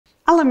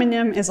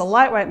Aluminium is a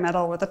lightweight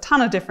metal with a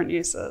ton of different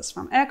uses,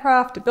 from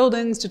aircraft to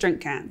buildings to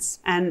drink cans.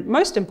 And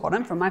most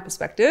important from my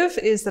perspective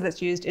is that it's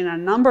used in a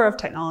number of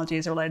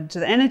technologies related to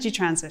the energy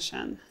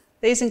transition.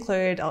 These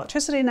include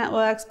electricity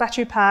networks,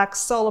 battery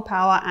packs, solar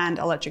power, and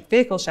electric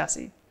vehicle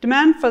chassis.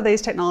 Demand for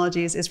these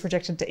technologies is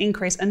projected to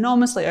increase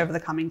enormously over the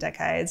coming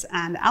decades,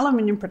 and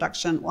aluminium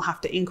production will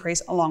have to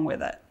increase along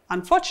with it.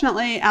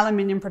 Unfortunately,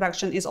 aluminium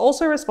production is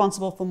also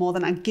responsible for more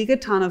than a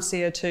gigaton of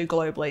CO2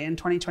 globally in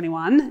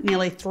 2021,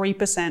 nearly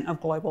 3%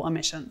 of global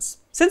emissions.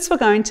 Since we're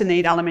going to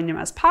need aluminium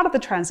as part of the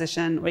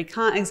transition, we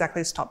can't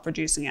exactly stop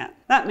producing it.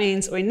 That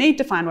means we need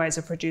to find ways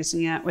of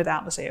producing it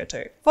without the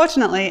CO2.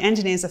 Fortunately,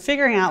 engineers are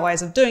figuring out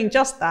ways of doing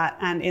just that,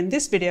 and in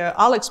this video,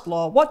 I'll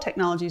explore what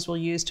technologies we'll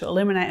use to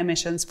eliminate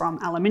emissions from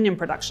aluminium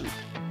production.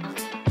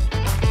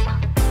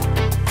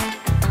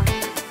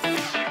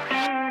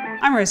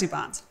 I'm Rosie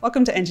Barnes.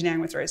 Welcome to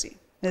Engineering with Rosie.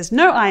 There's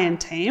no I in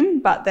team,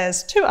 but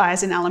there's two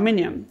I's in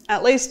aluminium,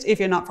 at least if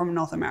you're not from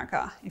North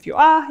America. If you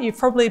are, you've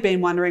probably been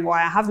wondering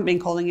why I haven't been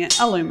calling it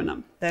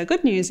aluminum. The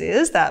good news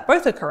is that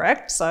both are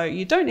correct, so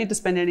you don't need to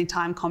spend any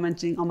time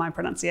commenting on my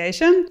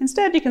pronunciation.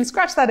 Instead, you can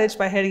scratch that itch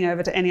by heading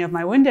over to any of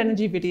my wind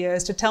energy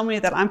videos to tell me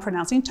that I'm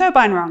pronouncing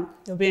turbine wrong.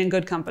 You'll be in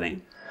good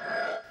company.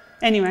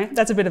 Anyway,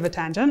 that's a bit of a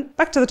tangent.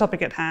 Back to the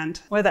topic at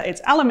hand. Whether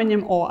it's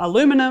aluminium or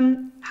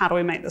aluminum, how do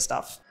we make the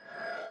stuff?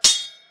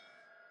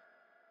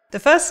 The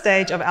first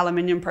stage of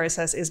aluminium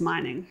process is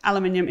mining.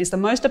 Aluminium is the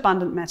most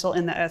abundant metal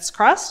in the Earth's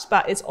crust,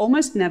 but it's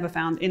almost never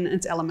found in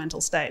its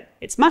elemental state.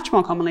 It's much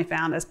more commonly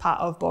found as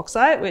part of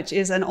bauxite, which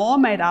is an ore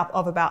made up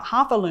of about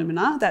half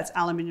alumina, that's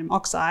aluminium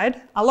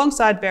oxide,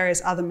 alongside various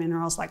other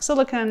minerals like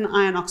silicon,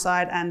 iron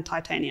oxide, and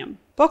titanium.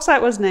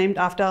 Bauxite was named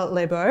after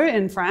Les Baux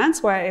in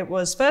France, where it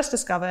was first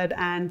discovered,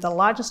 and the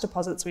largest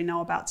deposits we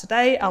know about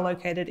today are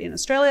located in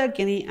Australia,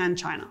 Guinea, and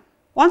China.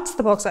 Once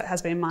the bauxite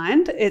has been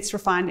mined, it's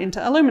refined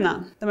into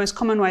alumina. The most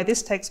common way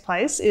this takes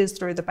place is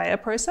through the Bayer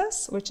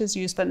process, which is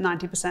used for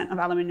 90% of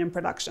aluminium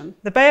production.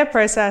 The Bayer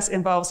process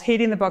involves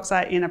heating the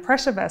bauxite in a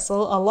pressure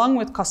vessel along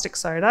with caustic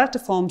soda to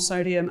form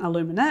sodium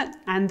aluminate,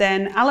 and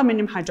then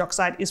aluminium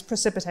hydroxide is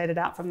precipitated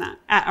out from that.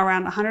 At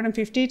around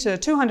 150 to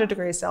 200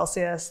 degrees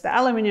Celsius, the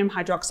aluminium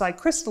hydroxide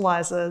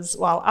crystallizes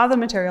while other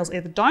materials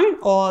either don't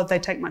or they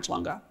take much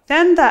longer.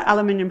 Then the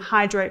aluminium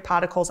hydrate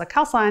particles are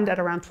calcined at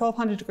around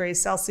 1200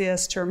 degrees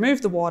Celsius to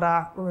remove the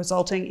water,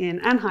 resulting in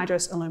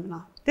anhydrous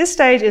alumina. This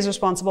stage is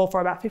responsible for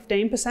about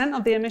 15%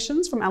 of the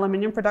emissions from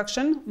aluminium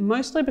production,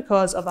 mostly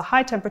because of the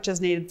high temperatures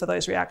needed for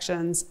those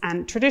reactions,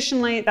 and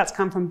traditionally that's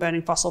come from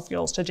burning fossil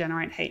fuels to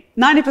generate heat.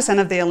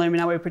 90% of the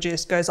alumina we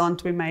produce goes on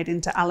to be made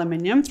into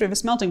aluminium through the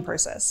smelting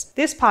process.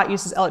 This part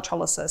uses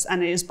electrolysis,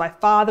 and it is by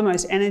far the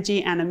most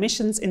energy and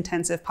emissions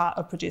intensive part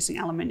of producing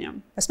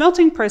aluminium. The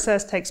smelting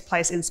process takes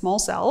place in small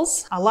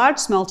cells. A large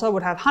smelter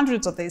would have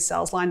hundreds of these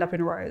cells lined up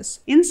in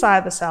rows.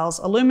 Inside the cells,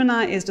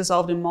 alumina is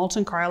dissolved in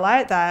molten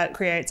cryolite that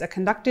creates a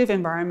conductive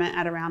environment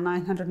at around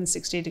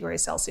 960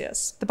 degrees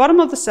Celsius. The bottom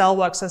of the cell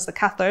works as the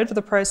cathode for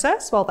the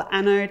process, while the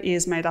anode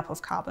is made up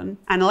of carbon.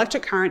 An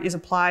electric current is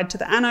applied to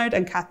the anode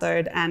and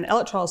cathode, and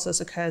electrolysis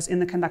occurs in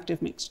the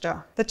conductive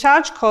mixture. The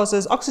charge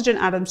causes oxygen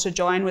atoms to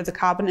join with the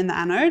carbon in the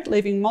anode,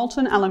 leaving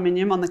molten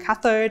aluminium on the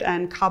cathode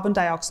and carbon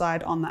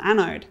dioxide on the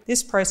anode.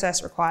 This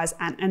process requires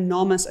an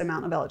enormous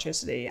amount of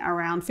electricity,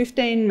 around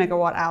 15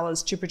 megawatt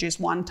hours to produce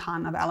 1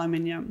 ton of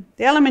aluminium.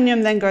 The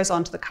aluminium then goes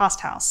on to the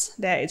cast house.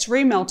 There it's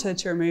remelted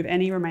to remove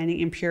any remaining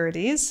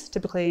impurities,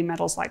 typically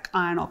metals like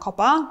iron or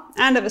copper,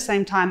 and at the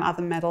same time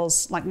other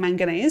metals like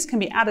manganese can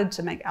be added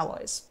to make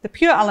alloys. The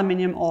pure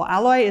aluminium or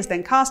alloy is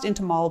then cast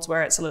into molds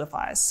where it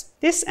solidifies.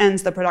 This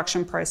ends the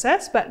production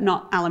process, but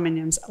not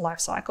aluminium's life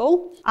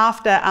cycle.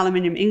 After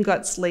aluminium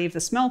ingots leave the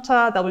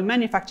smelter, they'll be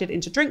manufactured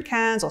into drink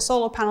cans or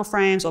solar panel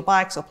frames or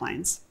bikes or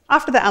planes.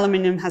 After the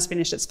aluminium has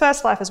finished its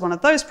first life as one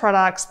of those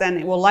products, then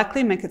it will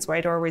likely make its way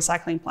to a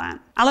recycling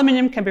plant.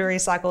 Aluminium can be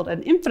recycled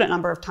an infinite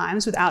number of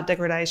times without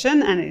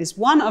degradation, and it is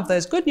one of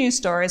those good news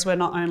stories where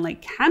not only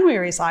can we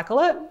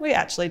recycle it, we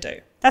actually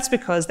do. That's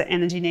because the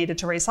energy needed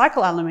to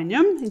recycle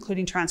aluminium,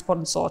 including transport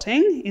and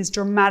sorting, is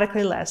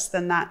dramatically less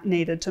than that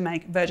needed to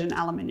make virgin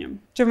aluminium.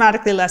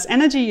 Dramatically less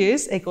energy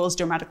use equals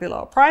dramatically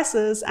lower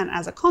prices, and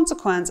as a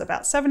consequence,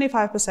 about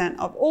 75%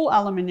 of all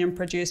aluminium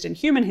produced in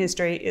human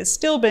history is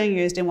still being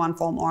used in one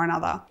form or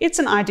another. It's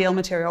an ideal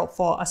material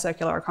for a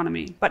circular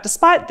economy. But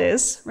despite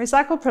this,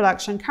 recycled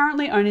production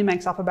currently only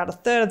makes up about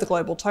 1/3 of the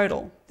global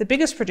total. The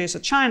biggest producer,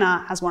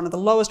 China, has one of the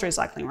lowest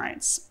recycling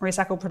rates.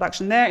 Recycled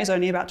production there is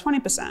only about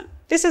 20%.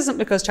 This isn't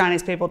because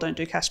Chinese people don't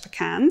do cash for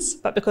cans,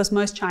 but because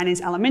most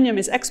Chinese aluminium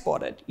is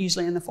exported,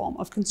 usually in the form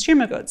of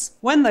consumer goods.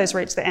 When those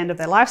reach the end of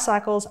their life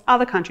cycles,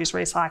 other countries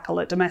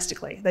recycle it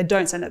domestically. They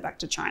don't send it back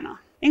to China.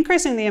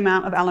 Increasing the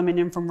amount of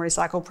aluminium from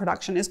recycled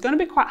production is going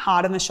to be quite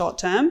hard in the short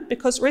term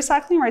because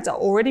recycling rates are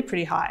already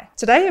pretty high.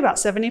 Today, about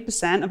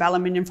 70% of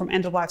aluminium from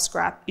end-of-life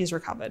scrap is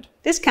recovered.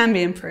 This can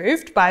be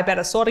improved by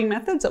better sorting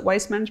methods at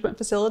waste management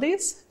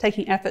facilities,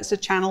 taking efforts to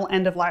channel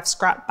end-of-life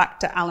scrap back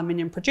to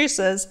aluminium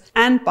producers,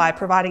 and by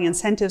providing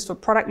incentives for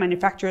product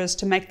manufacturers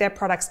to make their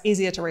products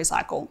easier to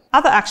recycle.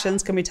 Other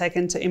actions can be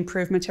taken to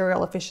improve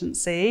material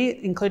efficiency,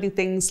 including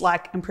things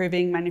like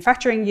improving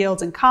manufacturing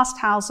yields in cast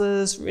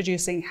houses,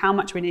 reducing how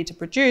much we need to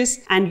produce,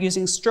 and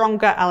using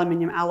stronger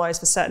aluminium alloys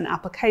for certain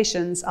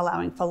applications,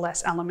 allowing for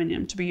less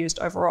aluminium to be used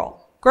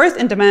overall. Growth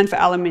in demand for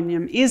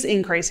aluminium is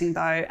increasing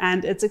though,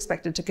 and it's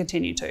expected to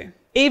continue to.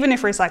 Even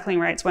if recycling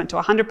rates went to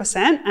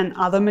 100% and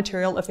other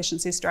material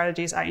efficiency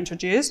strategies are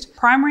introduced,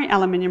 primary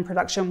aluminium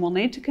production will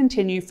need to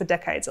continue for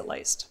decades at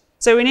least.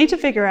 So we need to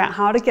figure out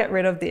how to get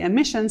rid of the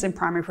emissions in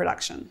primary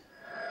production.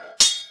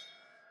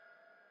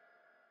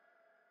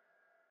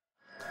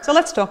 So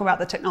let's talk about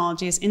the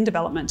technologies in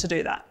development to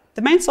do that.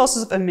 The main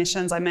sources of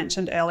emissions I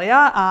mentioned earlier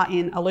are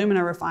in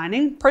alumina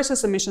refining,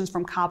 process emissions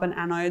from carbon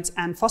anodes,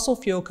 and fossil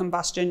fuel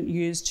combustion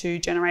used to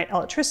generate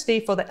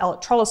electricity for the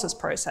electrolysis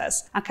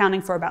process,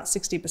 accounting for about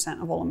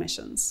 60% of all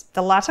emissions.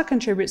 The latter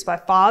contributes by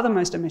far the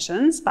most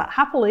emissions, but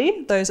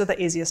happily, those are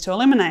the easiest to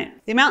eliminate.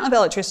 The amount of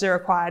electricity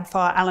required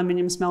for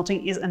aluminium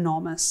smelting is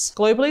enormous.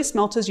 Globally,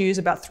 smelters use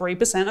about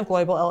 3% of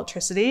global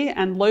electricity,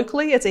 and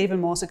locally, it's even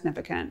more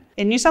significant.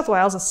 In New South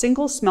Wales, a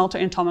single smelter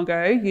in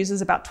Tomago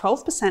uses about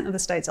 12% of the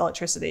state's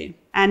electricity.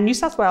 And New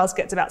South Wales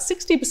gets about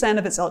 60%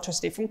 of its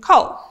electricity from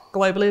coal.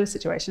 Globally, the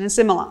situation is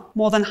similar.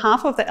 More than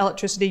half of the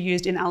electricity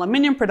used in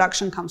aluminium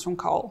production comes from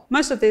coal.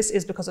 Most of this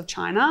is because of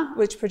China,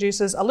 which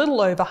produces a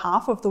little over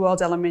half of the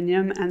world's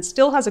aluminium and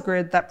still has a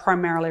grid that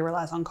primarily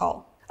relies on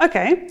coal.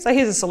 Okay, so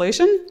here's a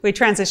solution. We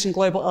transition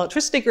global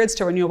electricity grids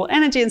to renewable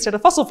energy instead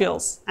of fossil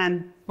fuels.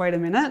 And wait a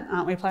minute,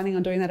 aren't we planning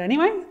on doing that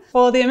anyway?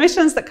 For the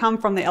emissions that come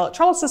from the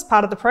electrolysis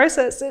part of the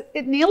process,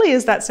 it nearly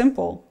is that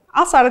simple.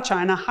 Outside of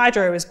China,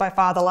 hydro is by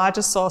far the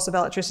largest source of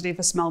electricity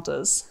for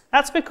smelters.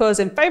 That's because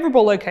in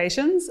favourable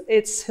locations,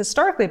 it's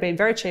historically been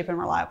very cheap and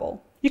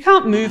reliable. You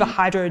can't move a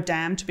hydro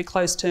dam to be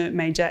close to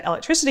major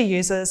electricity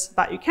users,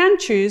 but you can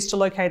choose to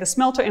locate a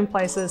smelter in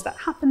places that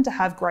happen to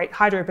have great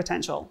hydro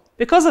potential.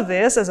 Because of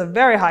this, there's a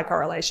very high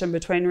correlation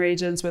between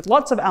regions with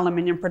lots of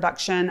aluminium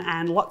production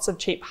and lots of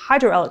cheap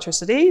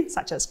hydroelectricity,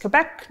 such as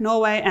Quebec,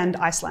 Norway, and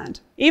Iceland.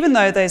 Even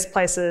though those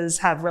places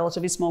have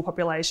relatively small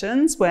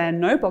populations where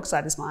no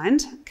bauxite is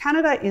mined,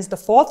 Canada is the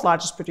 4th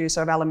largest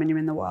producer of aluminium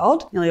in the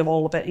world, nearly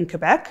all of it in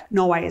Quebec.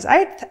 Norway is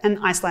 8th, and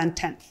Iceland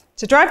 10th.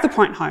 To drive the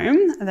point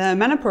home, the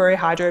Manapuri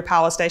Hydro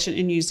Power Station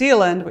in New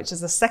Zealand, which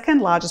is the 2nd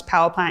largest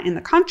power plant in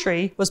the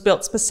country, was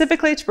built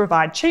specifically to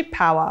provide cheap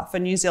power for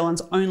New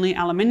Zealand's only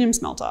aluminium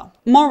smelter.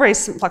 More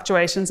recent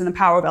fluctuations in the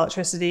power of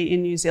electricity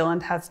in New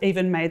Zealand have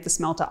even made the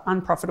smelter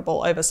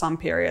unprofitable over some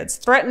periods,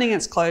 threatening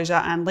its closure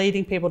and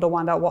leading people to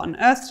wonder what on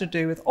earth to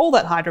do with all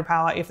that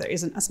hydropower if there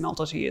isn't a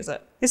smelter to use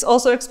it. This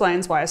also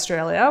explains why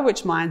Australia,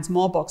 which mines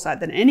more bauxite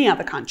than any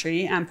other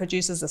country and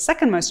produces the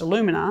 2nd most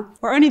alumina,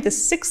 we're only the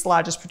 6th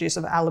largest producer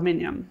of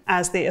aluminium,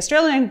 as the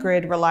Australian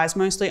grid relies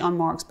mostly on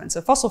more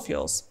expensive fossil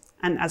fuels.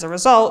 And as a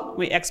result,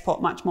 we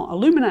export much more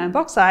alumina and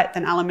bauxite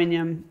than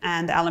aluminium,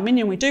 and the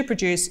aluminium we do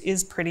produce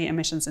is pretty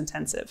emissions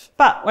intensive.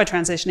 But we're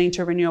transitioning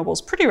to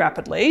renewables pretty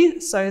rapidly,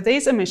 so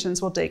these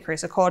emissions will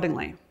decrease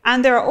accordingly.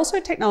 And there are also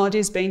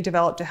technologies being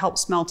developed to help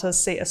smelters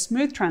see a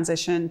smooth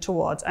transition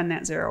towards a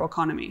net zero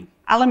economy.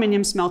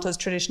 Aluminium smelters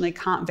traditionally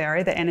can't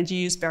vary their energy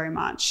use very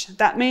much.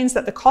 That means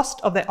that the cost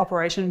of their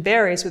operation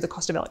varies with the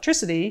cost of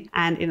electricity,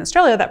 and in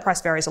Australia that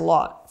price varies a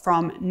lot,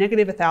 from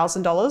negative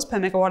 $1,000 per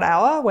megawatt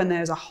hour when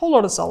there's a whole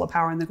lot of solar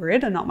power in the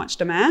grid and not much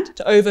demand,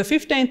 to over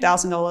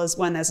 $15,000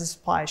 when there's a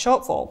supply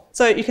shortfall.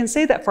 So you can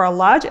see that for a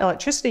large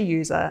electricity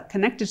user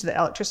connected to the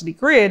electricity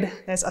grid,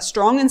 there's a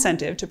strong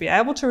incentive to be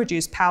able to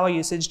reduce power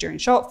usage during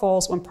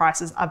shortfalls when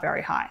prices are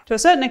very high. To a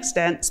certain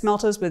extent,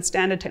 smelters with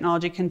standard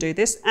technology can do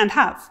this and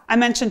have. I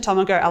mentioned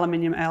Tomago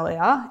Aluminium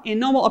earlier. In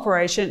normal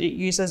operation, it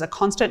uses a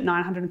constant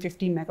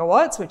 950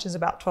 megawatts, which is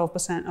about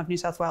 12% of New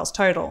South Wales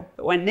total.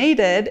 But when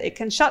needed, it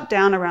can shut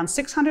down around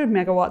 600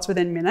 megawatts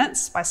within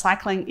minutes by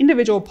cycling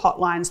individual pot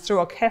lines through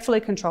a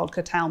carefully controlled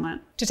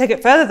curtailment. To take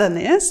it further than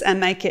this and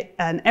make it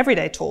an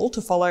everyday tool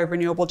to follow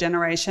renewable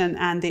generation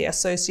and the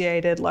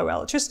associated low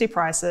electricity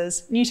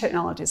prices, new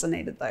technologies are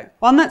needed though.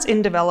 One that's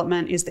in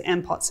development is the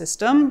M-pot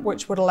system,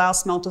 which would allow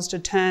smelters to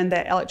turn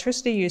their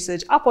electricity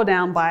usage up or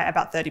down by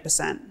about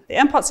 30%. The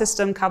M-pot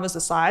system covers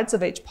the sides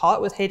of each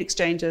pot with heat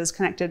exchangers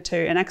connected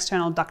to an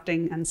external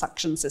ducting and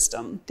suction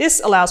system.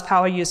 This allows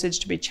power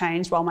usage to be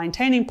changed while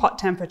maintaining pot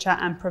temperature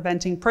and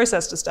preventing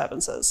process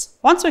disturbances.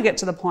 Once we get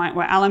to the point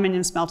where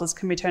aluminium smelters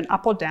can be turned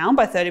up or down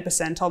by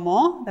 30% or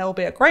more, they will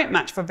be a great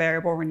match for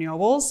variable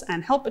renewables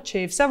and help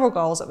achieve several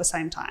goals at the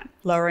same time: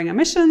 lowering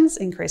emissions,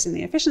 increasing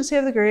the efficiency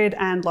of the grid,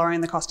 and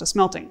lowering the cost of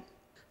smelting.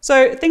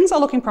 So things are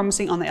looking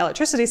promising on the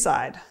electricity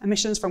side.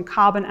 Emissions from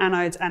carbon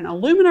anodes and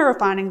alumina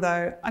refining,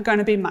 though, are going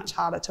to be much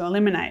harder to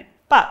eliminate.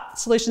 But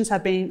solutions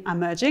have been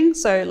emerging,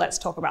 so let's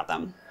talk about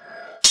them.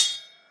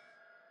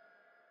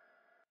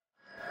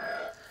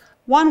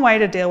 One way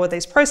to deal with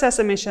these process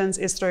emissions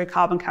is through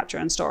carbon capture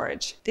and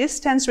storage. This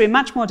tends to be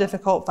much more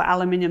difficult for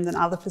aluminium than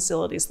other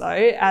facilities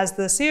though, as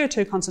the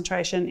CO2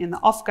 concentration in the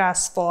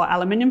off-gas for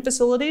aluminium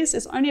facilities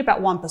is only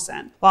about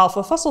 1%, while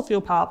for fossil fuel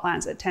power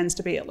plants it tends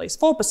to be at least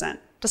 4%.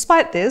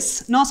 Despite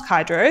this, Norsk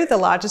Hydro, the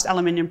largest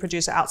aluminium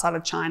producer outside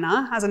of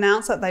China, has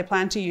announced that they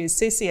plan to use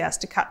CCS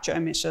to capture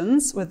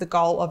emissions with the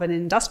goal of an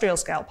industrial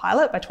scale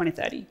pilot by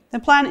 2030. The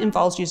plan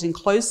involves using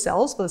closed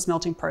cells for the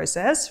smelting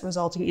process,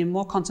 resulting in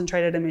more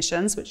concentrated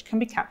emissions which can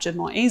be captured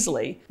more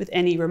easily, with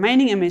any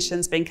remaining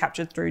emissions being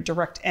captured through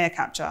direct air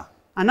capture.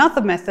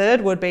 Another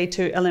method would be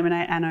to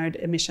eliminate anode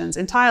emissions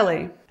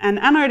entirely. An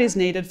anode is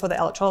needed for the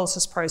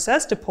electrolysis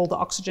process to pull the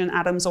oxygen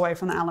atoms away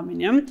from the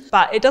aluminium,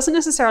 but it doesn't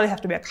necessarily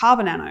have to be a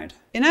carbon anode.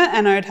 Inert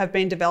anodes have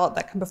been developed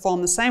that can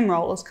perform the same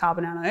role as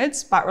carbon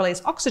anodes, but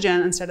release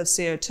oxygen instead of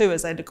CO2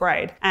 as they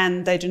degrade,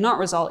 and they do not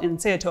result in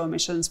CO2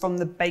 emissions from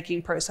the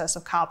baking process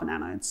of carbon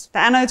anodes. The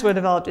anodes were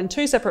developed in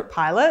 2 separate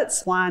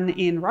pilots, one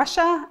in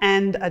Russia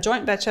and a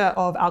joint venture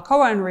of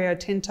Alcoa and Rio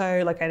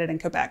Tinto located in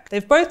Quebec.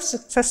 They've both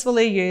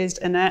successfully used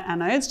inert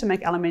anodes to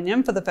make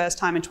aluminium for the first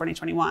time in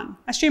 2021.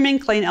 Assuming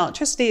clean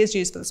electricity is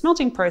used for the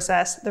smelting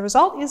process, the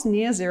result is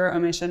near zero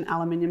emission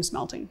aluminium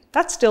smelting.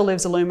 That still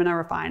leaves alumina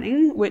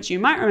refining, which you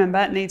might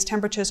remember needs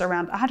temperatures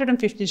around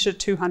 150 to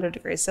 200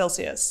 degrees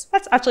Celsius.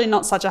 That's actually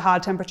not such a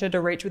hard temperature to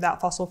reach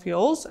without fossil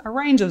fuels. A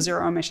range of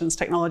zero emissions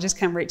technologies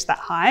can reach that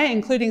high,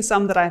 including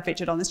some that I've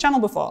featured on this channel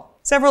before.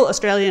 Several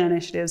Australian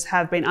initiatives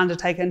have been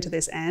undertaken to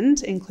this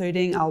end,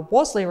 including a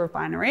Worsley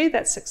refinery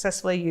that's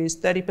successfully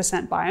used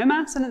 30%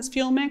 biomass in its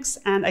fuel mix,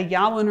 and a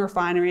Yarwun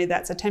refinery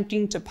that's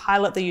attempting to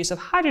pilot the use of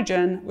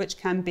hydrogen, which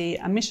can be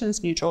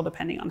emissions neutral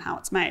depending on how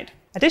it's made.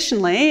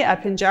 Additionally, a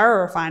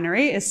Pinjarra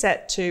refinery is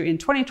set to, in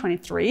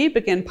 2023,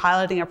 begin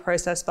piloting a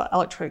process for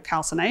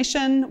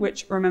electrocalcination,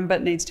 which, remember,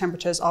 needs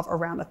temperatures of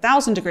around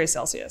 1,000 degrees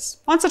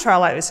Celsius. Once a trial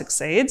like this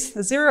succeeds,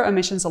 the zero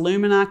emissions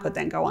alumina could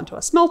then go onto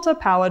a smelter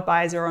powered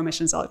by zero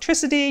emissions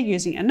electricity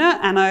using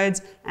inert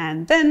anodes,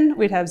 and then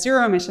we'd have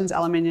zero emissions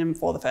aluminium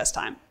for the first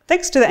time.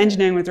 Thanks to the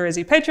Engineering with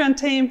Rosie Patreon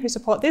team who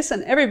support this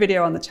and every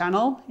video on the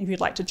channel. If you'd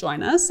like to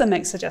join us and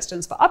make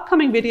suggestions for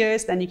upcoming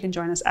videos, then you can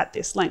join us at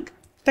this link.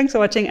 Thanks for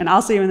watching, and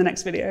I'll see you in the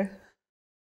next video.